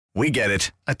We get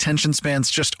it. Attention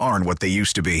spans just aren't what they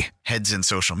used to be. Heads in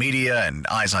social media and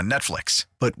eyes on Netflix.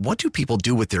 But what do people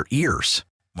do with their ears?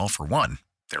 Well, for one,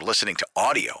 they're listening to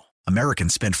audio.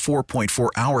 Americans spend 4.4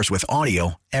 hours with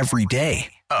audio every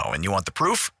day. Oh, and you want the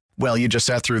proof? Well, you just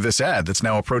sat through this ad that's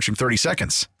now approaching 30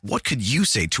 seconds. What could you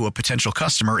say to a potential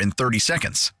customer in 30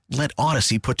 seconds? Let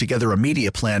Odyssey put together a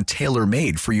media plan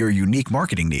tailor-made for your unique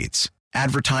marketing needs.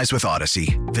 Advertise with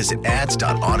Odyssey. Visit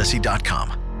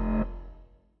ads.odyssey.com.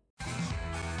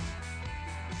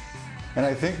 And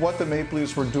I think what the Maple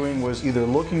Leafs were doing was either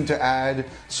looking to add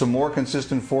some more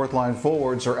consistent fourth-line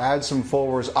forwards or add some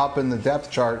forwards up in the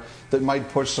depth chart that might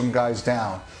push some guys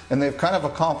down. And they've kind of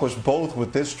accomplished both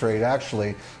with this trade,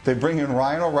 actually. They bring in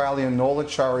Ryan O'Reilly and Noel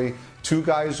Acciari, two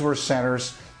guys who are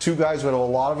centers, two guys who have a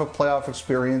lot of a playoff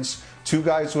experience, two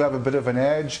guys who have a bit of an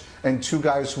edge, and two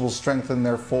guys who will strengthen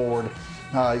their forward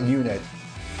unit.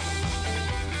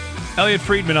 Elliot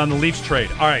Friedman on the Leafs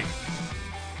trade. All right.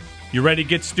 You ready to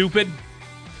get stupid?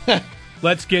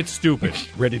 Let's get stupid.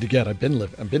 Ready to get. I've been there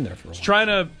for a while. Trying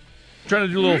to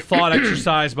do a little thought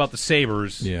exercise about the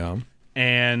Sabres. Yeah.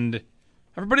 And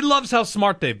everybody loves how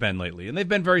smart they've been lately. And they've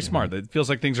been very smart. It feels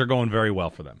like things are going very well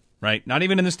for them, right? Not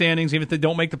even in the standings, even if they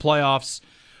don't make the playoffs.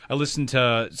 I listened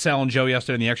to Sal and Joe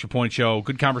yesterday on the Extra Point Show.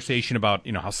 Good conversation about,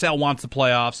 how Sal wants the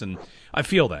playoffs, and I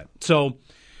feel that. So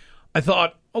I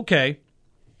thought, okay,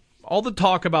 all the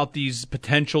talk about these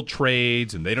potential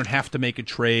trades, and they don't have to make a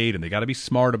trade, and they got to be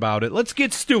smart about it. Let's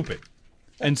get stupid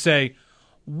and say,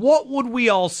 what would we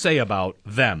all say about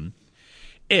them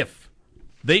if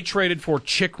they traded for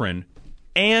Chychrun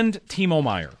and Timo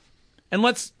Meier? And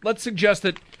let's suggest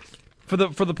that for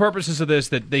the purposes of this,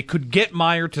 that they could get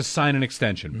Meier to sign an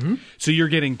extension. Mm-hmm. So you're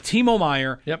getting Timo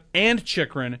Meier and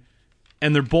Chychrun,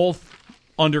 and they're both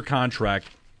under contract.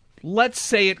 Let's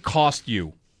say it cost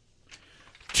you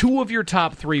two of your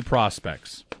top three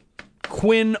prospects,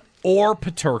 Quinn or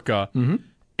Peterka,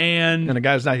 and the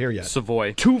guy's not here yet.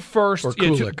 Savoy. Two firsts. Or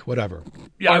Kulik, whatever.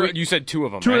 Yeah, you said two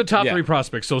of them, Two right? of the top three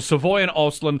prospects. So Savoy and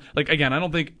Ostlund. Again, I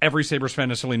don't think every Sabres fan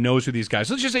necessarily knows who these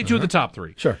guys are. Let's just say two of the top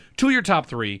three. Sure. Two of your top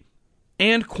three,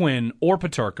 and Quinn or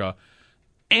Peterka,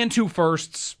 and two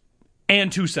firsts,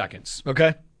 and 2 seconds.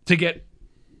 Okay. To get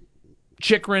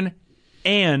Chychrun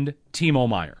and Timo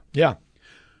Meier. Yeah.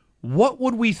 What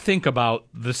would we think about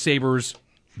the Sabres'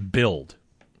 build?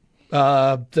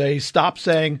 They stop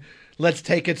saying, let's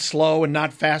take it slow and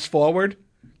not fast forward.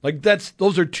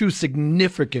 Those are two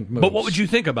significant moves. But what would you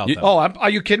think about that? Are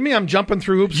you kidding me? I'm jumping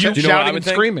through hoops, shouting and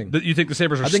screaming. You think the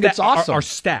Sabres are think it's awesome. are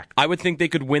stacked? I would think they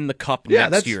could win the Cup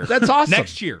next year. That's awesome.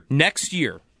 Next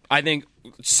year. I think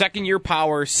second year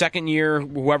Power, second year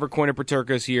whoever Quinn or Peterka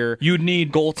is here. You'd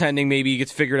need goaltending. Maybe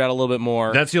gets figured out a little bit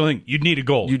more. That's the only thing. You'd need a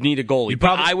goal. You'd need a goalie.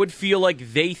 But I would feel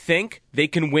like they think they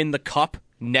can win the Cup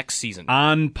next season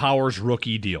on Power's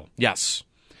rookie deal. Yes.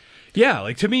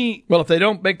 Yeah, to me. Well, if they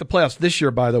don't make the playoffs this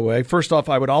year, by the way, first off,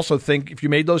 I would also think if you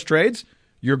made those trades,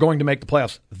 you're going to make the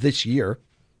playoffs this year.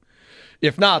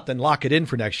 If not, then lock it in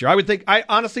for next year. I would think.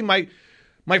 Honestly, my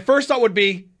first thought would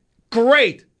be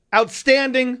great.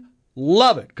 Outstanding.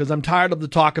 Love it. Because I'm tired of the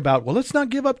talk about, well, let's not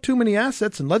give up too many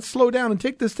assets and let's slow down and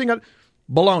take this thing out.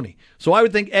 Baloney. So I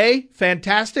would think A,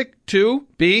 fantastic. 2,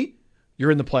 B, you're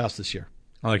in the playoffs this year.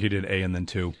 I like you did A and then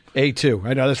 2. A2.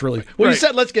 I know that's really. Well, you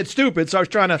said let's get stupid, so I was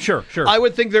trying to. Sure. I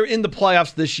would think they're in the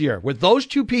playoffs this year. With those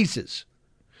two pieces,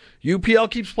 UPL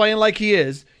keeps playing like he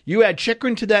is. You add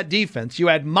Chychrun to that defense. You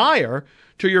add Meier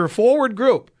to your forward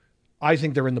group. I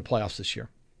think they're in the playoffs this year.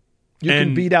 You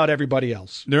can beat out everybody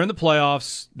else. They're in the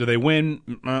playoffs. Do they win?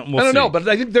 I don't know, but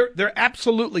I think they're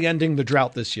absolutely ending the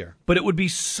drought this year. But it would be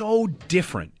so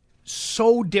different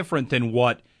than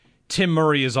what Tim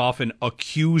Murray is often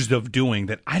accused of doing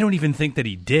that I don't even think that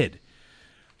he did.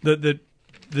 The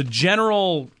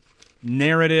general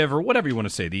narrative, or whatever you want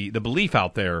to say, the belief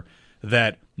out there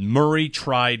that Murray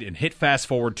tried and hit fast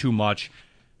forward too much,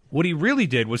 what he really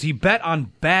did was he bet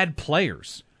on bad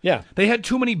players. Yeah. They had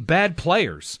too many bad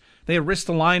players. They had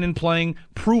Ristolainen playing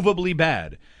provably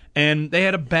bad. And they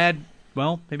had a bad,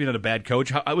 well, maybe not a bad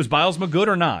coach. Was Bilesma good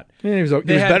or not? Yeah, he was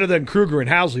better than Kruger and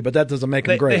Housley, but that doesn't make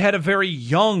him great. They had a very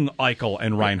young Eichel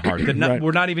and Reinhart that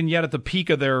were not even yet at the peak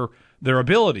of their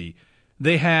ability.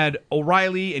 They had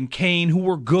O'Reilly and Kane, who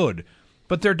were good,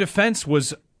 but their defense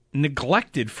was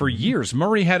neglected for years.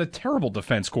 Murray had a terrible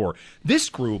defense core. This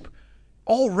group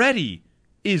already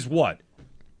is what?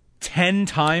 10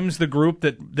 times the group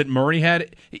that Murray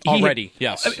had?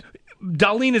 Yes.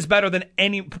 Dahlin is better than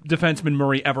any defenseman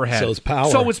Murray ever had. So is Power.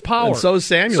 And so is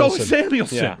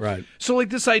Samuelson. Yeah. Right. So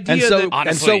this idea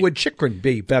and so would Chychrun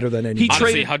be better than any.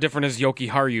 Honestly, how different is Yoki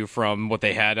Haru from what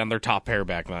they had on their top pair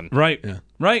back then? Right. Yeah.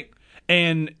 Right.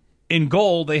 And In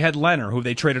goal, they had Leonard, who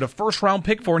they traded a first-round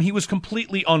pick for, and he was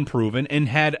completely unproven and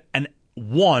had an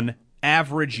 1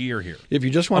 average year here. If you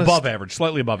just want above average,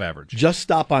 slightly above average. Just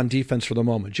stop on defense for the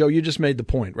moment. Joe, you just made the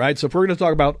point, right? So if we're going to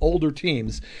talk about older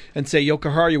teams and say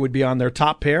Jokiharju would be on their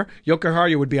top pair,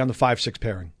 Jokiharju would be on the 5-6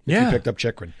 pairing if you picked up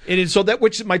Chychrun. It is so that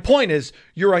which my point is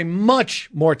you're a much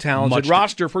more talented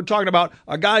roster. If we're talking about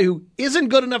a guy who isn't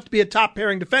good enough to be a top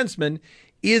pairing defenseman,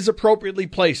 is appropriately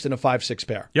placed in a 5-6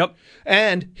 pair. Yep.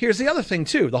 And here's the other thing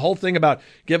too: the whole thing about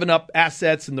giving up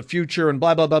assets in the future and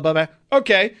blah blah blah blah blah.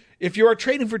 Okay. If you are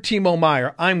trading for Timo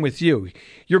Meier, I'm with you.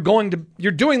 You're doing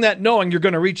that knowing you're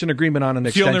going to reach an agreement on an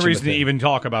extension. The only reason to even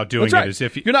talk about doing it is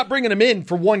if you're not bringing him in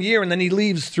for 1 year and then he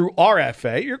leaves through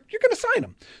RFA. You're going to sign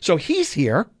him. So he's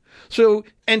here.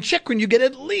 And Chychrun, you get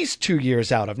at least 2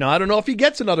 years out of. Now I don't know if he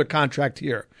gets another contract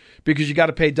here because you got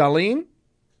to pay Dahlin,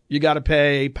 you got to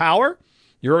pay Power.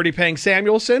 You're already paying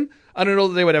Samuelson. I don't know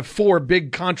that they would have 4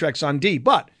 big contracts on D,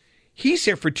 but he's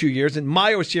here for 2 years and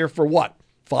Mayo's here for what?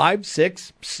 5,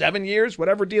 6, 7 years,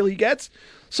 whatever deal he gets.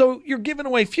 So you're giving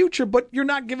away future, but you're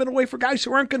not giving away for guys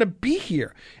who aren't going to be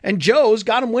here. And Joe's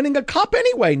got him winning a cup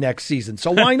anyway next season,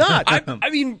 so why not? I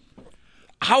mean,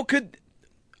 how could...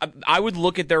 I would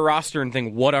look at their roster and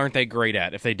think, what aren't they great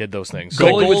at if they did those things?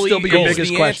 Goalie would still be your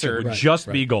biggest question. Right.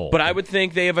 Be goal. But I would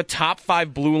think they have a top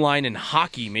 5 blue line in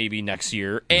hockey maybe next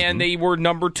year, and they were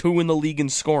number 2 in the league in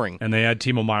scoring. And they had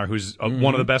Timo Meier, who's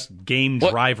one of the best game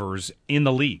drivers in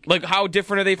the league. Like, how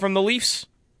different are they from the Leafs?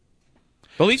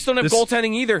 The Leafs don't have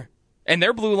goaltending either. And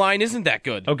their blue line isn't that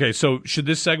good. Okay, so should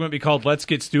this segment be called "Let's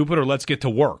Get Stupid" or "Let's Get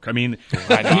to Work"? I mean,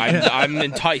 I know, I'm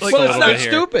enticed. Well, it's not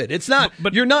stupid. It's not.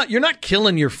 But you're not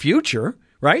killing your future,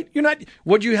 right? You're not.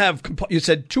 What you have? You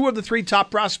said 2 of the 3 top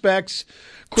prospects,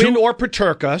 Quinn or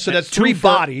Peterka. So that's 3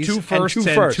 bodies, 2 firsts, and 2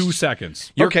 and firsts. 2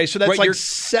 seconds. Okay, so that's like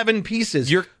 7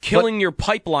 pieces. You're killing your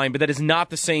pipeline, but that is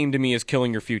not the same to me as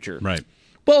killing your future. Right.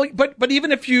 Well, but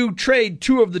even if you trade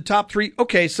 2 of the top 3,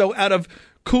 okay, so out of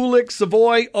Kulik,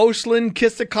 Savoy, Oslin,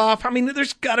 Kisakov. I mean,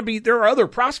 there are other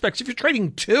prospects. If you're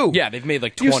trading 2. Yeah, they've made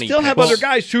like 20. You still have other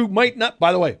guys who might not,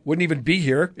 by the way, wouldn't even be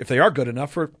here if they are good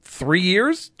enough for 3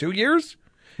 years, 2 years.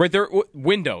 Right, they're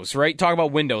windows, right? Talk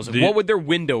about windows. What would their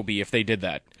window be if they did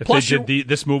that? If they did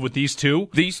this move with these two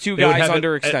guys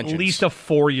under extensions. At least a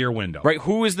 4-year window. Right,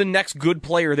 who is the next good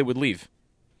player that would leave?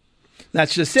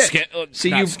 That's just it.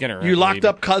 You locked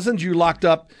up Cousins. You locked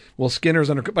up Skinner's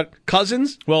under, but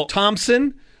Cousins,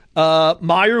 Thompson,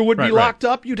 Meier would be locked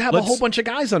up. You'd have a whole bunch of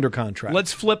guys under contract.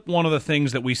 Let's flip one of the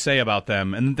things that we say about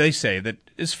them, and they say that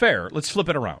is fair. Let's flip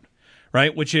it around,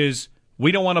 right? Which is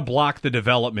we don't want to block the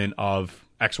development of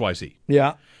XYZ.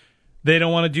 Yeah. They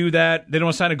don't want to do that. They don't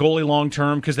want to sign a goalie long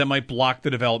term because that might block the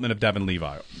development of Devin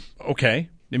Levi. Okay.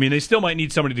 I mean, they still might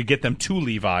need somebody to get them to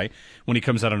Levi when he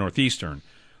comes out of Northeastern.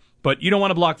 But you don't want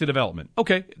to block the development.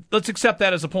 Okay, let's accept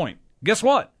that as a point. Guess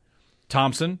what?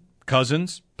 Thompson,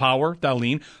 Cousins, Power,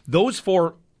 Dahlin, those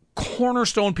 4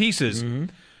 cornerstone pieces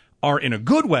are, in a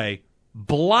good way,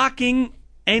 blocking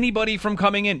anybody from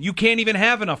coming in. You can't even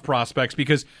have enough prospects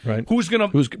because where are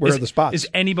the spots? Is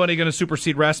anybody going to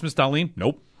supersede Rasmus Dahlin?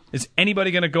 Nope. Is anybody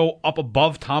going to go up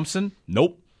above Thompson?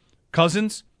 Nope.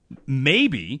 Cousins?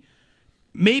 Maybe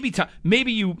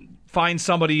you find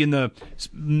somebody in the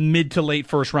mid to late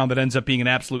first round that ends up being an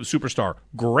absolute superstar.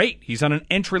 Great. He's on an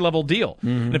entry-level deal.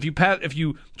 And if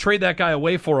you trade that guy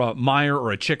away for a Meier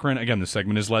or a Chychrun, again, this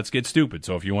segment is Let's Get Stupid.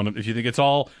 So if you think it's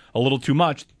all a little too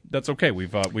much, that's okay.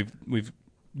 We've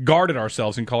guarded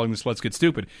ourselves in calling this Let's Get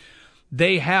Stupid.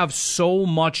 They have so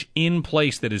much in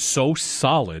place that is so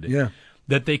solid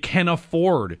that they can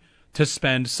afford to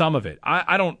spend some of it.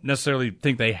 I don't necessarily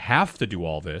think they have to do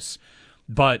all this,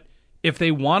 but if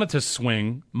they wanted to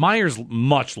swing, Meier's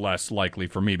much less likely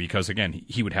for me because, again,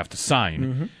 he would have to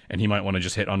sign, and he might want to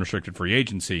just hit unrestricted free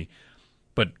agency.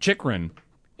 But Chychrun,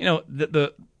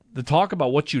 the talk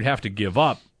about what you'd have to give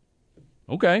up,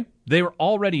 okay, they were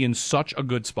already in such a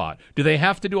good spot. Do they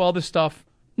have to do all this stuff?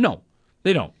 No,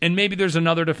 they don't. And maybe there's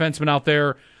another defenseman out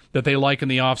there that they like in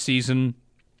the offseason.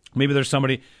 Maybe there's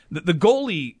somebody. The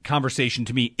goalie conversation,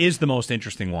 to me, is the most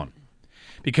interesting one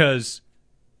because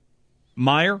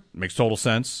Meier makes total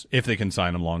sense if they can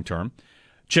sign him long term.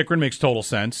 Chychrun makes total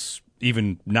sense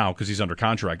even now because he's under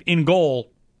contract. In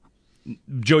goal,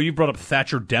 Joe, you brought up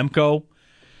Thatcher Demko.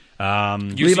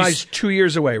 Levi's 2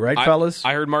 years away, right, fellas?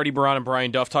 I heard Marty Baron and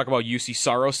Brian Duff talk about UC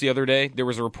Saros the other day. There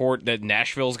was a report that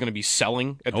Nashville is going to be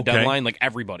selling at the deadline, like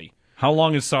everybody. How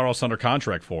long is Saros under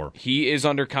contract for? He is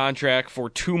under contract for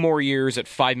 2 more years at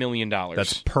 $5 million.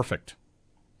 That's perfect.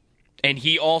 And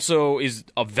he also is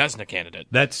a Vezina candidate.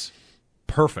 That's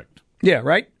perfect. Yeah,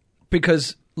 right?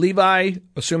 Because Levi,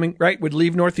 assuming, right, would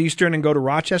leave Northeastern and go to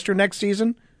Rochester next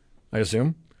season, I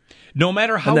assume. No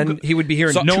matter how and then good, he would be here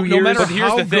in 2 years. No matter here's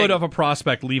how the thing. good of a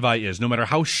prospect Levi is, no matter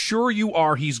how sure you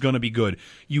are he's going to be good,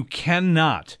 you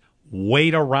cannot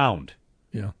wait around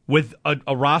with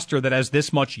a roster that has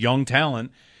this much young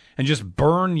talent and just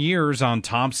burn years on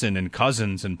Thompson and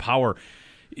Cousins and Power.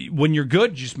 When you're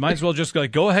good, you just might as well just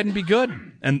go ahead and be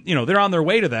good. And, they're on their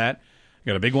way to that.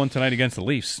 Got a big one tonight against the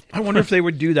Leafs. I wonder if they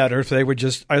would do that or if they would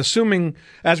just, assuming,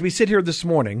 as we sit here this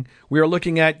morning, we are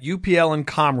looking at UPL and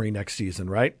Comrie next season,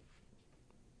 right?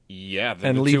 Yeah.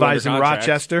 And Levi's in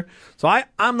Rochester. So I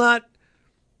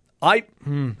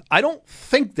don't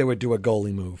think they would do a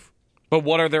goalie move. But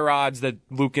what are their odds that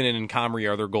Luukkonen and Comrie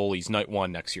are their goalies night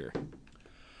one next year?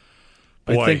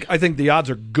 I think the odds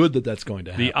are good that that's going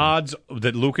to happen. The odds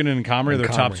that Luukkonen and Comrie are their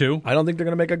top two? I don't think they're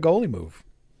going to make a goalie move.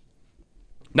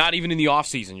 Not even in the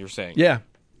offseason, you're saying? Yeah.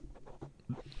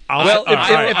 Well, if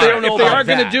they are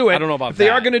going to do it, I don't know about if they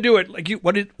are going to do it,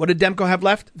 what did Demko have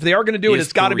left? If they are going to do it,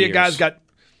 it's got to be a guy who's got.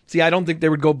 See, I don't think they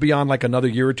would go beyond like another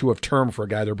year or two of term for a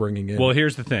guy they're bringing in. Well,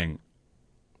 here's the thing.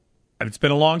 It's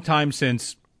been a long time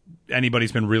since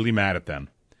anybody's been really mad at them.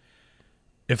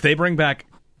 If they bring back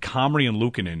Comrie and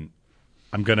Luukkonen,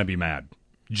 I'm going to be mad.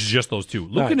 Just those two.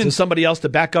 Luukkonen, so somebody else to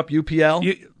back up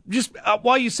UPL.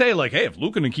 Why you say hey, if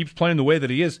Luukkonen keeps playing the way that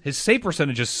he is, his save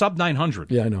percentage is sub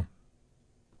 900. Yeah, I know.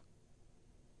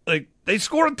 They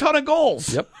score a ton of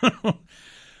goals. Yep.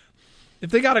 If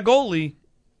they got a goalie,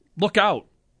 look out.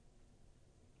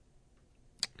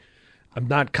 I'm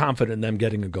not confident in them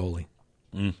getting a goalie.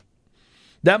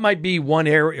 That might be one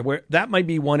area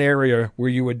where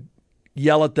you would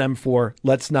yell at them for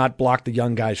let's not block the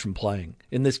young guys from playing.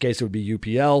 In this case, it would be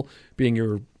UPL being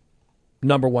your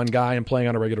number one guy and playing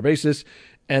on a regular basis,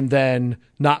 and then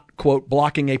not, quote,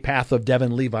 blocking a path of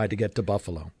Devin Levi to get to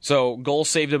Buffalo. So goals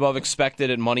saved above expected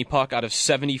at Money Puck. Out of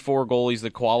 74 goalies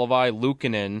that qualify,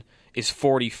 Luukkonen is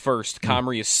 41st.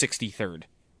 Comrie is 63rd.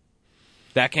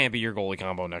 That can't be your goalie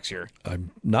combo next year.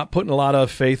 I'm not putting a lot of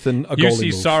faith in a goalie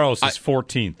move. UC Saros is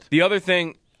 14th. The other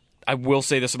thing, I will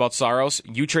say this about Saros.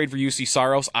 You trade for UC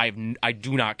Saros, I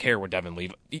do not care what Devin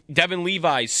Levi. Devin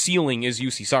Levi's ceiling is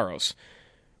UC Saros,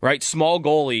 right? Small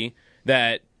goalie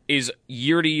that is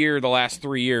year to year the last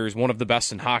 3 years one of the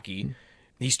best in hockey.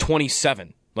 He's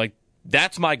 27.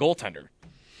 That's my goaltender.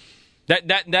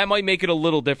 That might make it a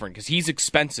little different because he's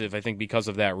expensive, I think, because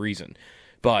of that reason.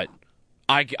 But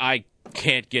I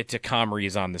can't get to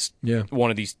Comrie's on this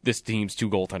one of this team's two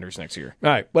goaltenders next year. All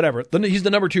right, whatever. He's the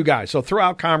number two guy. So throw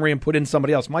out Comrie and put in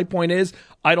somebody else. My point is,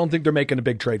 I don't think they're making a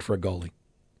big trade for a goalie.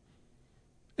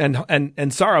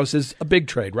 And Saros is a big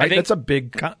trade, right? That's a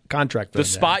big contract. The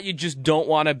spot you just don't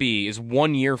want to be is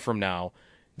 1 year from now.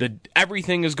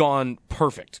 Everything has gone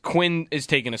perfect. Quinn is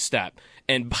taking a step,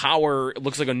 and Power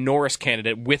looks like a Norris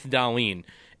candidate with Dahlin,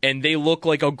 and they look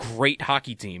like a great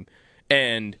hockey team.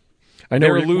 And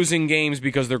they're losing games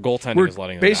because their goaltending is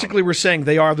letting them basically, down. we're saying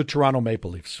they are the Toronto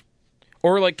Maple Leafs.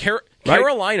 Or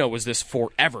Carolina was this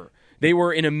forever. They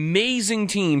were an amazing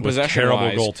team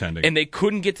possession-wise. Terrible goaltending. And they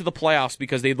couldn't get to the playoffs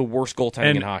because they had the worst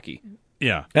goaltending in hockey.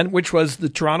 Yeah. And which was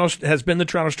has been the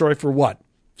Toronto story for what?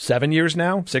 7 years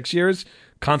now? 6 years?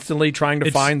 Constantly trying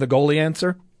to find the goalie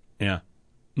answer? Yeah.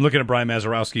 I'm looking at Brian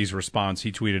Mazurowski's response.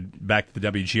 He tweeted back to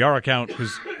the WGR account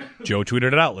because Joe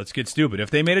tweeted it out. Let's get stupid.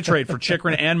 If they made a trade for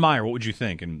Chychrun and Meyer, what would you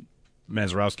think? And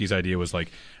Mazurowski's idea was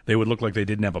they would look like they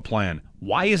didn't have a plan.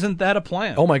 Why isn't that a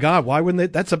plan? Oh my God! Why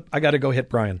wouldn't they? I got to go hit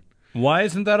Brian. Why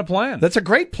isn't that a plan? That's a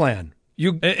great plan.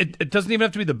 It doesn't even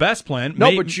have to be the best plan.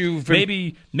 No,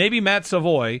 maybe Matt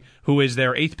Savoy, who is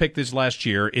their 8th pick this last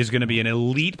year, is going to be an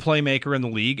elite playmaker in the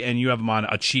league, and you have him on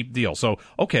a cheap deal. So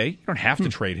okay, you don't have to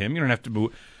trade him. You don't have to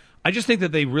move. I just think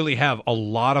that they really have a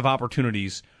lot of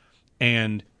opportunities,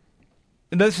 and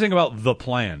that's the thing about the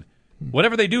plan.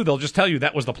 Whatever they do, they'll just tell you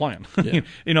that was the plan. Yeah.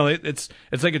 It's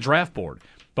like a draft board.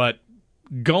 But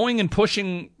going and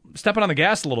stepping on the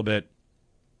gas a little bit.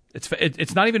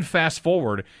 It's not even fast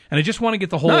forward, and I just want to get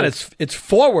the whole. No, it's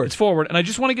forward. It's forward, and I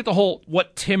just want to get the whole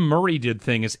what Tim Murray did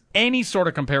thing is any sort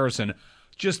of comparison.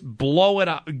 Just blow it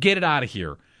out, get it out of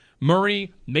here.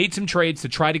 Murray made some trades to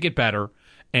try to get better,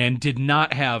 and did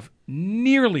not have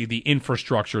nearly the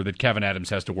infrastructure that Kevin Adams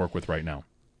has to work with right now.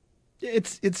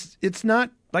 It's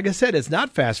not, like I said, it's not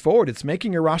fast forward. It's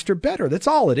making your roster better. That's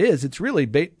all it is. It's really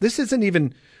this isn't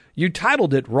even. You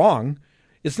titled it wrong.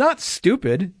 It's not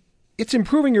stupid. It's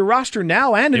improving your roster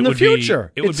now and in the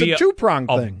future. It's a two-pronged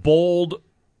thing. A bold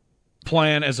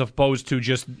plan as opposed to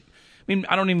just... I mean,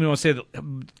 I don't even want to say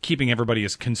that keeping everybody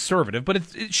as conservative, but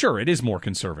sure, it is more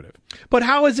conservative. But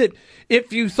how is it...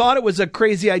 If you thought it was a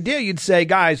crazy idea, you'd say,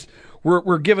 guys,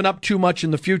 we're giving up too much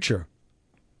in the future.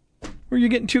 Well, you're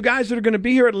getting two guys that are going to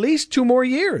be here at least 2 more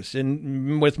years.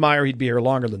 And with Meyer, he'd be here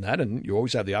longer than that. And you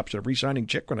always have the option of re-signing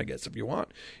Chikrin, I guess, if you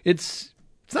want. It's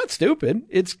not stupid.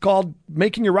 It's called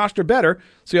making your roster better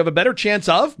so you have a better chance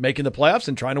of making the playoffs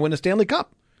and trying to win a Stanley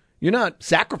Cup. You're not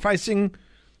sacrificing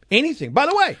anything. By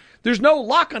the way, there's no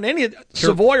lock on any of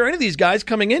Savoy or any of these guys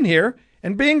coming in here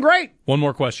and being great. One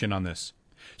more question on this.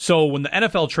 So when the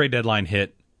NFL trade deadline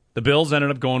hit, the Bills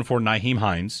ended up going for Nyheim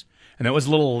Hines, and it was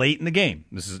a little late in the game.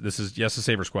 This is Yes the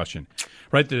Sabres question,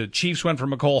 right? The Chiefs went for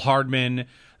McCole Hardman.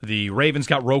 The Ravens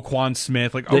got Roquan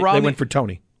Smith. Like they went for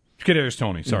Tony. Kadarius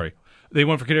Toney. Sorry, they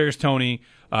went for Kadarius Toney.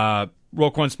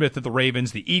 Roquan Smith at the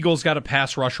Ravens. The Eagles got a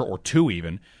pass rusher or 2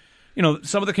 even. You know,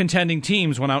 some of the contending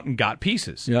teams went out and got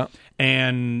pieces. Yeah,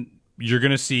 and you're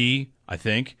going to see, I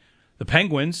think, the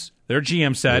Penguins. Their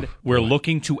GM said we're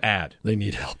looking to add. They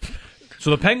need help. So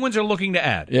the Penguins are looking to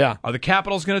add. Yeah. Are the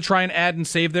Capitals going to try and add and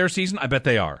save their season? I bet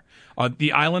they are.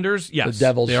 The Islanders, yes. The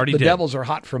Devils. They already did. Devils are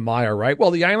hot from Meyer, right? Well,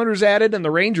 the Islanders added and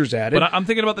the Rangers added. But I'm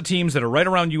thinking about the teams that are right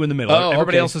around you in the middle.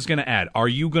 Everybody else is going to add. Are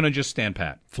you going to just stand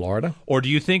pat? Florida? Or do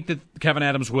you think that Kevin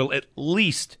Adams will at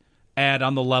least add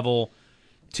on the level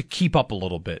to keep up a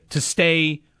little bit, to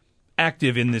stay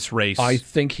active in this race? I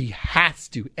think he has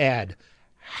to add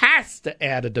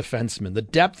a defenseman. The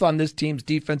depth on this team's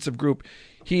defensive group,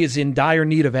 he is in dire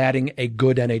need of adding a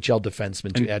good NHL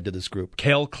defenseman to add to this group.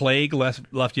 Cale Clegg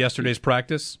left yesterday's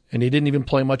practice. And he didn't even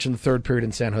play much in the third period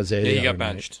in San Jose. Yeah, he got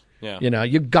benched. Yeah. You know,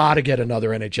 you got to get another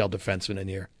NHL defenseman in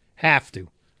here. Have to.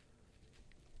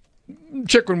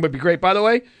 Chikrin would be great, by the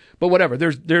way, but whatever.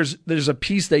 There's a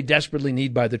piece they desperately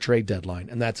need by the trade deadline,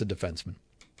 and that's a defenseman.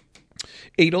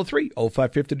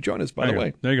 803-0550 to join us, by the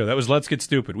way. There you go. That was Let's Get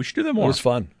Stupid. We should do that more. It was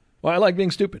fun. Well, I like being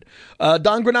stupid.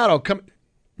 Don Granato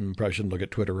probably shouldn't look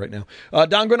at Twitter right now.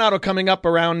 Don Granato coming up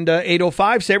around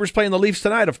 8:05. Sabres playing the Leafs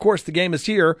tonight. Of course, the game is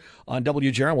here on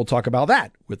WGR. We'll talk about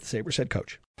that with the Sabres head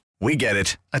coach. We get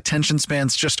it. Attention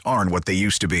spans just aren't what they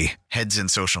used to be. Heads in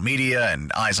social media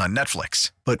and eyes on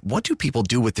Netflix. But what do people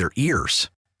do with their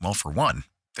ears? Well, for one,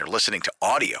 they're listening to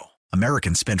audio.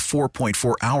 Americans spend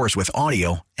 4.4 hours with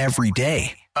audio every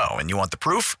day. Oh, and you want the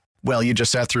proof? Well, you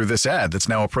just sat through this ad that's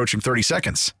now approaching 30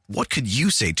 seconds. What could you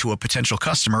say to a potential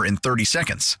customer in 30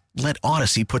 seconds? Let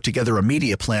Odyssey put together a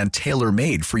media plan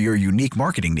tailor-made for your unique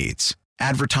marketing needs.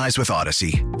 Advertise with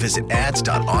Odyssey. Visit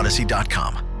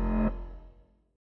ads.odyssey.com.